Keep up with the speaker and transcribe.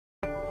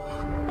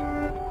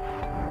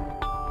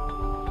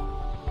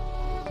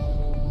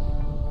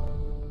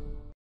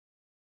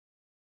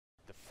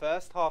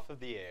first half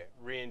of the year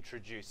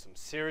reintroduced some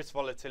serious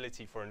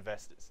volatility for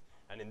investors,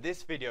 and in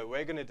this video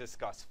we're going to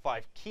discuss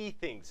 5 key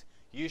things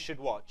you should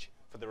watch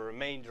for the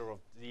remainder of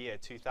the year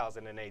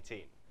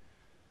 2018.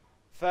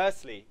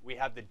 Firstly, we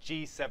have the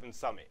G7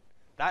 summit.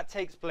 That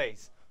takes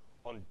place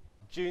on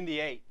June the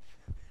 8th,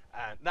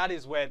 and that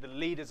is where the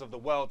leaders of the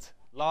world's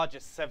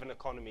largest 7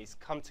 economies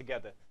come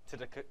together to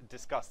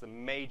discuss the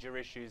major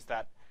issues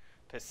that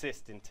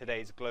persist in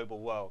today's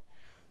global world.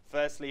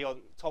 Firstly, on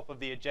top of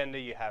the agenda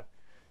you have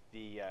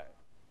the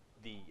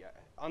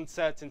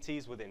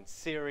uncertainties within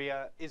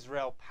Syria,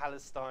 Israel,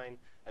 Palestine,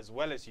 as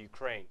well as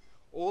Ukraine.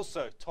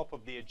 Also, top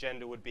of the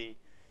agenda would be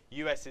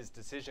US's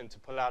decision to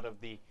pull out of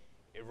the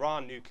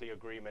Iran nuclear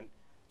agreement,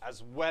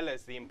 as well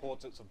as the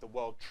importance of the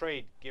world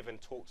trade, given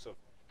talks of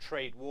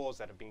trade wars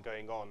that have been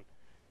going on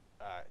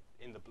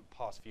in the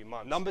past few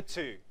months. Number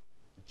 2,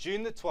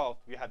 June the 12th,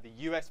 we have the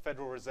US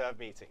Federal Reserve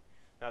meeting.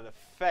 Now, the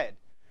Fed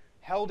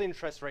held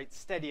interest rates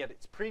steady at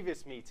its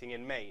previous meeting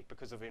in May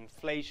because of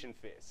inflation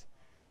fears,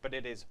 but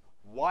it is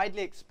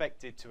widely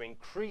expected to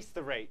increase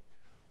the rate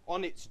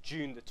on its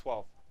June the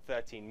 12th,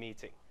 13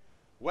 meeting.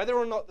 Whether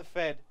or not the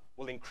Fed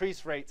will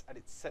increase rates at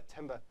its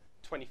September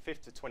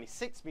 25th to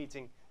 26th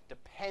meeting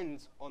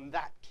depends on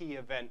that key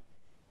event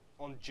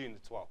on June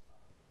the 12th.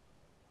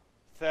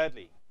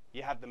 Thirdly,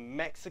 you have the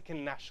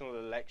Mexican national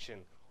election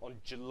on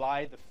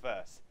July the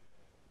 1st.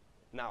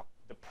 Now,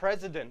 the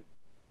president,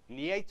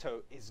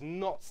 Nieto, is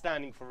not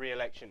standing for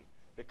re-election.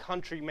 The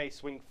country may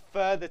swing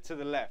further to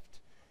the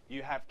left.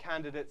 You have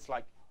candidates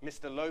like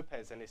Mr.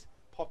 Lopez and his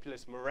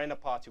populist Morena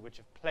party, which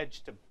have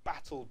pledged to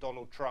battle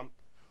Donald Trump,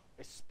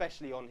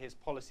 especially on his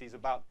policies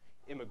about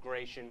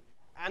immigration,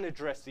 and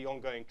address the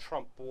ongoing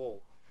Trump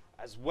wall,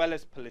 as well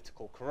as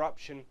political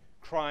corruption,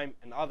 crime,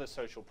 and other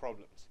social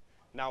problems.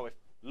 Now, if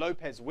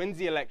Lopez wins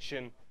the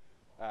election,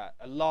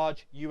 a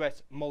large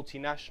US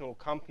multinational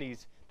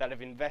companies that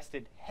have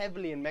invested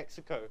heavily in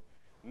Mexico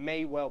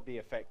may well be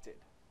affected.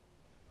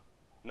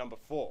 Number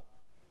 4,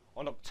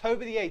 on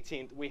October the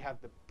 18th, we have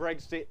the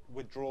Brexit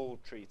withdrawal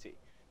treaty.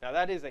 Now,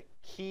 that is a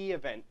key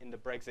event in the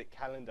Brexit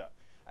calendar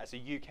as the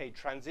UK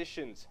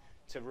transitions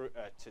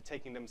to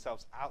taking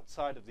themselves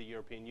outside of the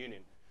European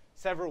Union.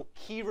 Several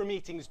key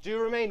meetings do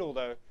remain,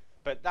 although,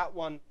 but that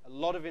one a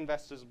lot of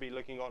investors will be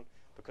looking on,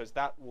 because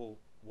that will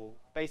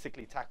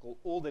basically tackle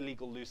all the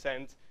legal loose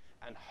ends,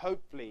 and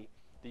hopefully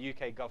the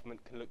UK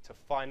government can look to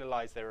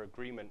finalize their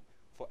agreement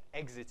for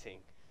exiting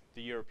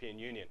the European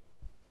Union.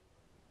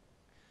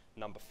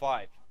 Number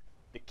 5,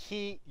 the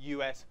key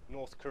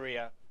US-North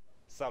Korea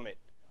summit.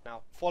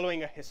 Now,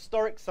 following a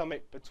historic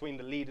summit between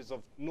the leaders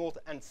of North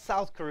and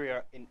South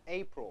Korea in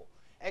April,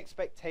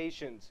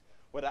 expectations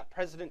were that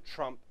President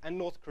Trump and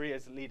North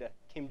Korea's leader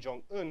Kim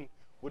Jong-un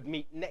would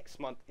meet next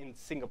month in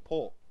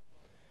Singapore.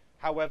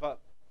 However,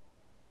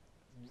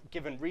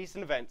 given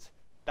recent events,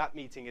 that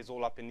meeting is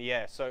all up in the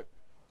air. So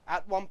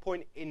at one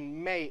point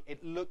in May,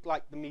 it looked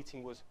like the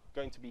meeting was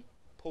going to be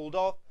pulled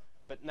off,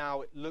 but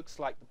now it looks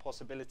like the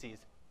possibility is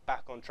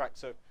back on track.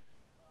 So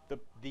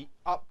the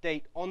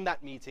update on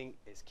that meeting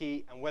is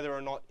key, and whether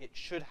or not it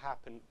should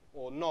happen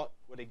or not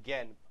would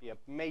again be a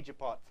major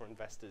part for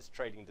investors'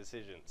 trading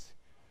decisions.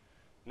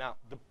 Now,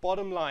 the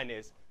bottom line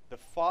is the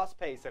fast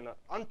pace and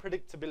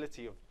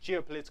unpredictability of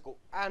geopolitical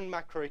and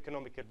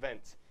macroeconomic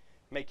events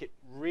make it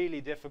really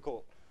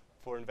difficult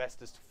for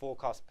investors to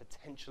forecast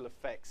potential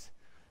effects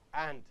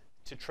and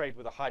to trade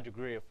with a high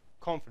degree of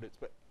confidence.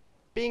 But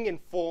being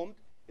informed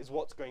is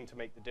what's going to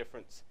make the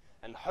difference,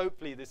 and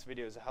hopefully this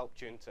video has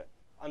helped you into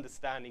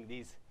understanding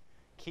these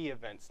key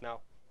events.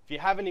 Now, if you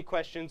have any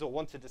questions or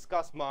want to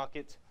discuss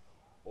markets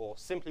or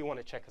simply want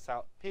to check us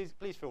out,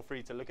 please feel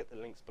free to look at the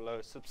links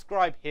below,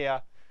 subscribe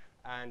here,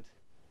 and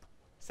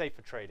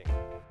safer trading.